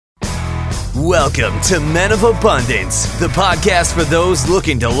Welcome to Men of Abundance, the podcast for those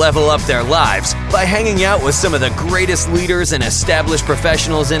looking to level up their lives by hanging out with some of the greatest leaders and established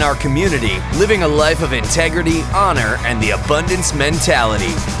professionals in our community, living a life of integrity, honor, and the abundance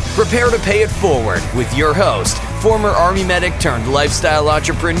mentality. Prepare to pay it forward with your host, former Army medic turned lifestyle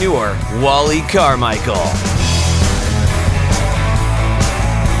entrepreneur, Wally Carmichael.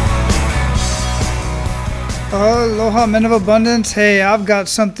 Aloha, Men of Abundance. Hey, I've got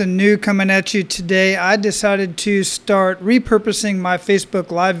something new coming at you today. I decided to start repurposing my Facebook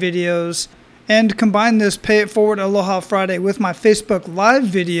Live videos and combine this Pay It Forward Aloha Friday with my Facebook Live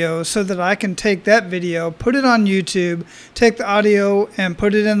video so that I can take that video, put it on YouTube, take the audio and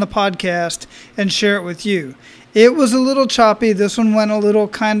put it in the podcast and share it with you. It was a little choppy. This one went a little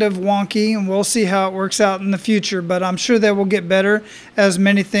kind of wonky, and we'll see how it works out in the future, but I'm sure that will get better as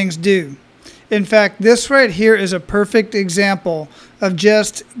many things do. In fact, this right here is a perfect example of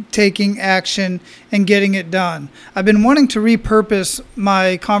just taking action and getting it done. I've been wanting to repurpose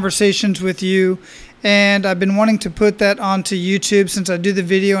my conversations with you, and I've been wanting to put that onto YouTube since I do the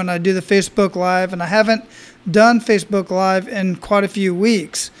video and I do the Facebook Live, and I haven't done Facebook Live in quite a few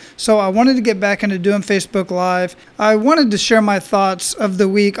weeks. So I wanted to get back into doing Facebook Live. I wanted to share my thoughts of the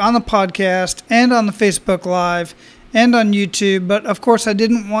week on the podcast and on the Facebook Live and on YouTube, but of course I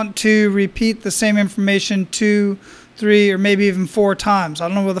didn't want to repeat the same information 2, 3, or maybe even 4 times. I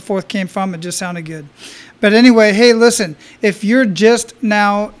don't know where the fourth came from, it just sounded good. But anyway, hey, listen, if you're just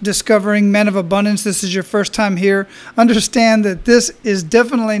now discovering Men of Abundance, this is your first time here, understand that this is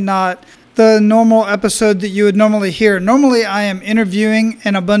definitely not the normal episode that you would normally hear. Normally, I am interviewing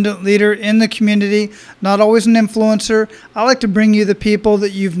an abundant leader in the community, not always an influencer. I like to bring you the people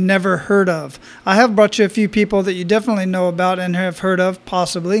that you've never heard of. I have brought you a few people that you definitely know about and have heard of,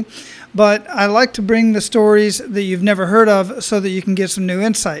 possibly. But I like to bring the stories that you've never heard of so that you can get some new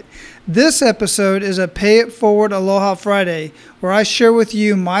insight. This episode is a Pay It Forward Aloha Friday, where I share with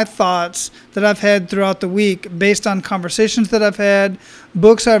you my thoughts that I've had throughout the week based on conversations that I've had,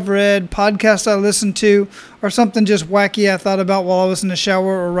 books I've read, podcasts I listened to, or something just wacky I thought about while I was in the shower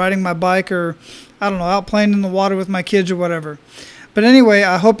or riding my bike or, I don't know, out playing in the water with my kids or whatever. But anyway,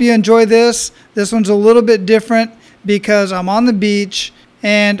 I hope you enjoy this. This one's a little bit different because I'm on the beach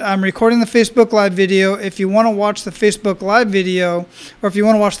and I'm recording the Facebook Live video. If you want to watch the Facebook Live video, or if you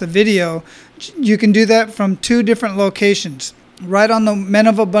want to watch the video, you can do that from 2 different locations. Right on the Men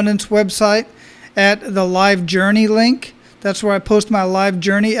of Abundance website at the Live Journey link. That's where I post my Live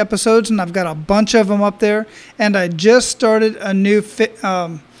Journey episodes, and I've got a bunch of them up there. And I just started a new YouTube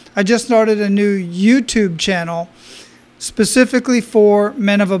channel specifically for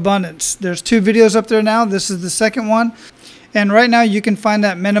Men of Abundance. There's 2 videos up there now. This is the second one. And right now you can find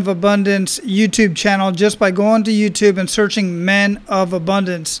that Men of Abundance YouTube channel just by going to YouTube and searching Men of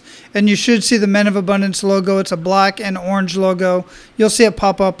Abundance. And you should see the Men of Abundance logo. It's a black and orange logo. You'll see it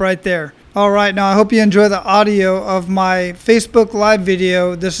pop up right there. All right, now I hope you enjoy the audio of my Facebook Live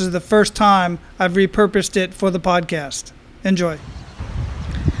video. This is the first time I've repurposed it for the podcast. Enjoy.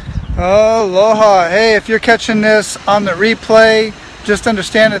 Aloha. Hey, if you're catching this on the replay, just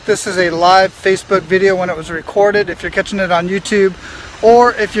understand that this is a live Facebook video when it was recorded, if you're catching it on YouTube,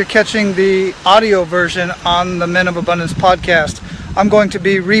 or if you're catching the audio version on the Men of Abundance podcast. I'm going to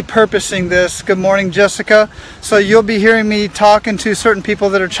be repurposing this. Good morning, Jessica. So you'll be hearing me talking to certain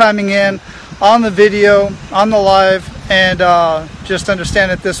people that are chiming in on the video, on the live, and just understand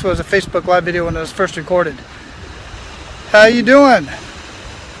that this was a Facebook Live video when it was first recorded. How you doing?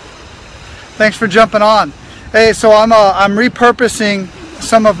 Thanks for jumping on. Hey, so I'm repurposing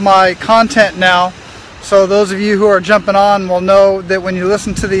some of my content now. So those of you who are jumping on will know that when you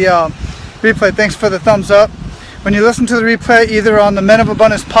listen to the replay, thanks for the thumbs up. When you listen to the replay, either on the Men of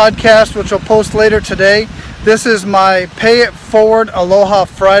Abundance podcast, which I'll post later today, this is my Pay It Forward Aloha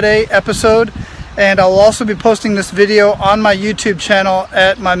Friday episode. And I'll also be posting this video on my YouTube channel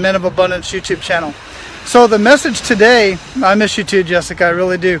at my Men of Abundance YouTube channel. So the message today, I miss you too, Jessica, I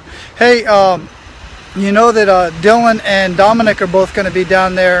really do. Hey, you know that Dylan and Dominic are both going to be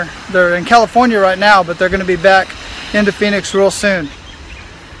down there. They're in California right now, but they're going to be back into Phoenix real soon.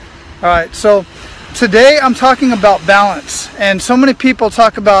 All right, so today I'm talking about balance. And so many people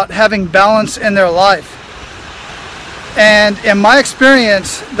talk about having balance in their life. And in my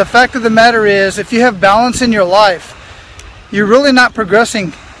experience, the fact of the matter is, if you have balance in your life, you're really not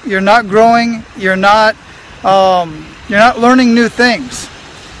progressing. You're not growing. You're not learning new things.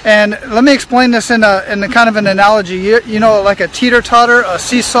 And let me explain this in a kind of an analogy. You know, like a teeter-totter, a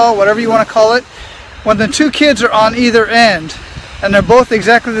seesaw, whatever you want to call it. When the 2 kids are on either end, and they're both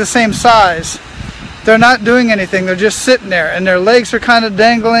exactly the same size, they're not doing anything. They're just sitting there, and their legs are kind of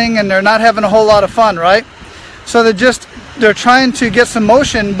dangling, and they're not having a whole lot of fun, right? So they're trying to get some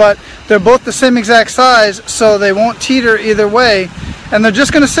motion, but they're both the same exact size, so they won't teeter either way, and they're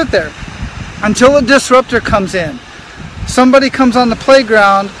just going to sit there until a disruptor comes in. Somebody comes on the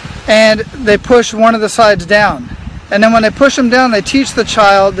playground, and they push one of the sides down. And then when they push them down, they teach the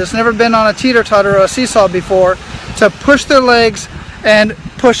child that's never been on a teeter-totter or a seesaw before to push their legs and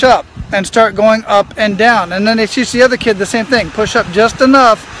push up and start going up and down. And then they teach the other kid the same thing. Push up just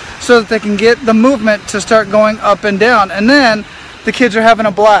enough so that they can get the movement to start going up and down. And then the kids are having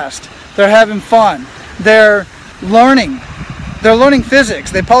a blast. They're having fun. They're learning. They're learning physics.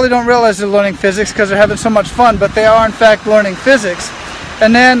 They probably don't realize they're learning physics because they're having so much fun, but they are in fact learning physics.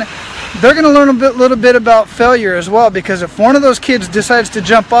 And then they're going to learn a little bit about failure as well, because if one of those kids decides to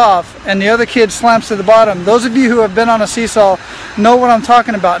jump off and the other kid slams to the bottom, those of you who have been on a seesaw know what I'm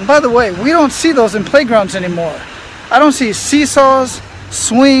talking about. And by the way, we don't see those in playgrounds anymore. I don't see seesaws,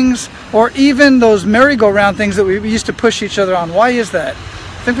 swings, or even those merry-go-round things that we used to push each other on. Why is that?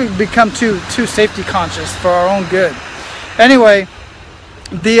 I think we've become too safety conscious for our own good. Anyway,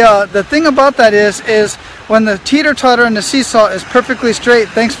 the thing about that is when the teeter-totter and the seesaw is perfectly straight,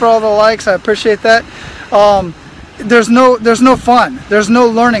 thanks for all the likes, I appreciate that, there's no fun, there's no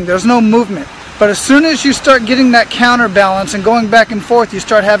learning, there's no movement. But as soon as you start getting that counterbalance and going back and forth, you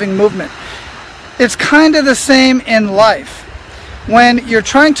start having movement. It's kind of the same in life. When you're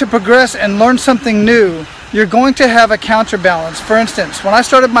trying to progress and learn something new, you're going to have a counterbalance. For instance, when I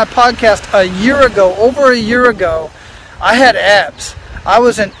started my podcast over a year ago, I had abs. I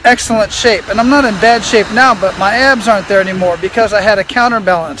was in excellent shape, and I'm not in bad shape now, but my abs aren't there anymore because I had a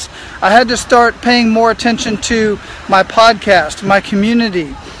counterbalance. I had to start paying more attention to my podcast, my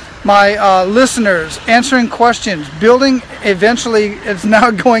community, my listeners, answering questions, building. Eventually, it's now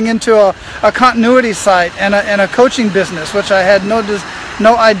going into a continuity site and a coaching business, which I had no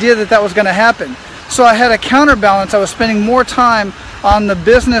idea that was going to happen. So I had a counterbalance. I was spending more time on the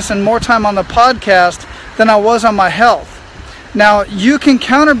business and more time on the podcast than I was on my health. Now, you can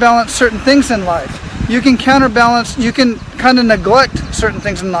counterbalance certain things in life. You can kind of neglect certain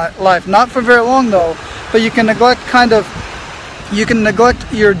things in life. Not for very long though, but you can neglect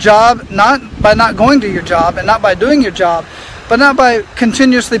your job, not by not going to your job and not by doing your job, but not by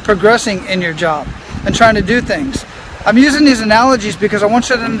continuously progressing in your job and trying to do things. I'm using these analogies because I want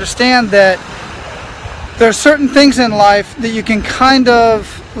you to understand that there are certain things in life that you can kind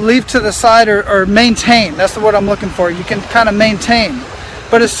of leave to the side or maintain. That's the word I'm looking for. You can kind of maintain.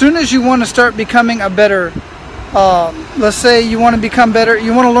 But as soon as you want to start becoming a better, let's say you want to become better,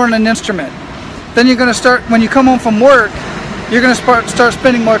 you want to learn an instrument, then you're going to start, when you come home from work, you're going to start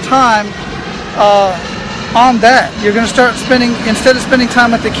spending more time on that. You're going to start spending, instead of spending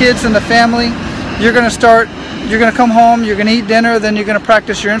time with the kids and the family, you're going to come home, you're going to eat dinner, then you're going to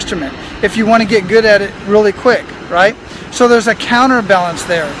practice your instrument if you want to get good at it really quick, right? So there's a counterbalance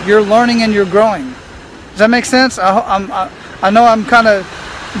there. You're learning and you're growing. Does that make sense? I know I'm kind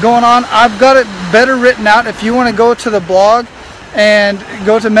of going on. I've got it better written out. If you want to go to the blog and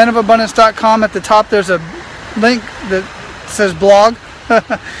go to menofabundance.com, at the top there's a link that says blog.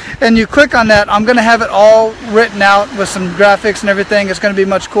 And you click on that, I'm going to have it all written out with some graphics and everything. It's going to be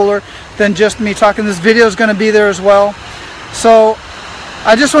much cooler than just me talking. This video is going to be there as well. So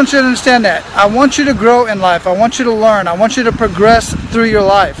I just want you to understand that. I want you to grow in life. I want you to learn. I want you to progress through your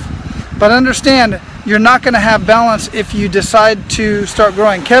life. But understand, you're not going to have balance if you decide to start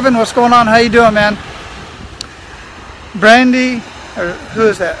growing. Kevin, what's going on? How you doing, man? Brandy, or who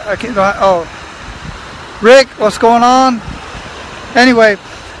is that? Rick, what's going on? Anyway,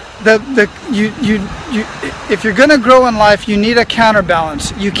 if you're going to grow in life, you need a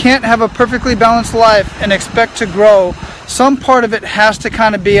counterbalance. You can't have a perfectly balanced life and expect to grow. Some part of it has to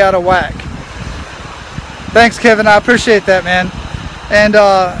kind of be out of whack. Thanks, Kevin. I appreciate that, man. And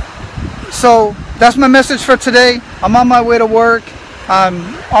so that's my message for today. I'm on my way to work.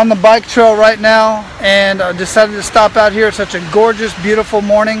 I'm on the bike trail right now, and I decided to stop out here. It's such a gorgeous, beautiful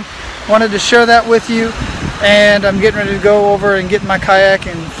morning. Wanted to share that with you. And I'm getting ready to go over and get in my kayak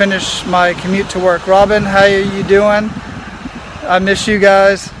and finish my commute to work. Robin, how are you doing? I miss you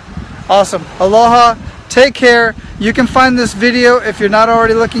guys. Awesome. Aloha. Take care. You can find this video, if you're not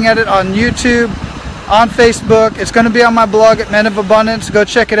already looking at it, on YouTube, on Facebook. It's going to be on my blog at Men of Abundance. Go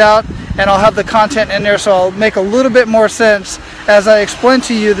check it out, and I'll have the content in there, so I'll make a little bit more sense as I explain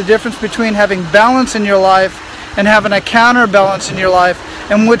to you the difference between having balance in your life and having a counterbalance in your life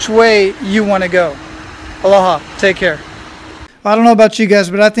and which way you want to go. Aloha. Take care. I don't know about you guys,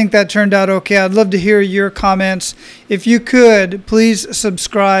 but I think that turned out okay. I'd love to hear your comments. If you could, please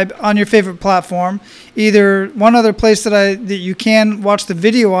subscribe on your favorite platform. Either one other place that you can watch the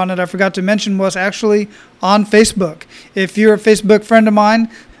video on it, I forgot to mention, was actually on Facebook. If you're a Facebook friend of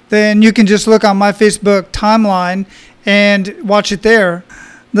mine, then you can just look on my Facebook timeline and watch it there.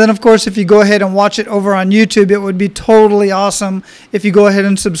 Then, of course, if you go ahead and watch it over on YouTube, it would be totally awesome if you go ahead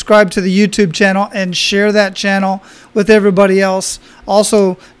and subscribe to the YouTube channel and share that channel with everybody else.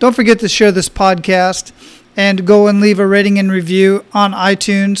 Also, don't forget to share this podcast and go and leave a rating and review on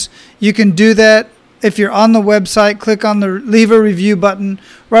iTunes. You can do that if you're on the website. Click on the leave a review button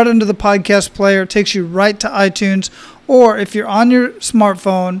right under the podcast player. It takes you right to iTunes. Or if you're on your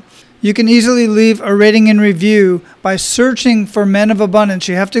smartphone, you can easily leave a rating and review by searching for Men of Abundance.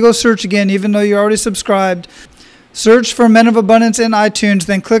 You have to go search again, even though you're already subscribed. Search for Men of Abundance in iTunes,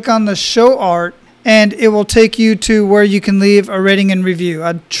 then click on the show art, and it will take you to where you can leave a rating and review.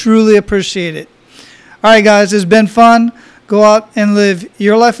 I'd truly appreciate it. All right, guys, it's been fun. Go out and live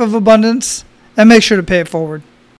your life of abundance, and make sure to pay it forward.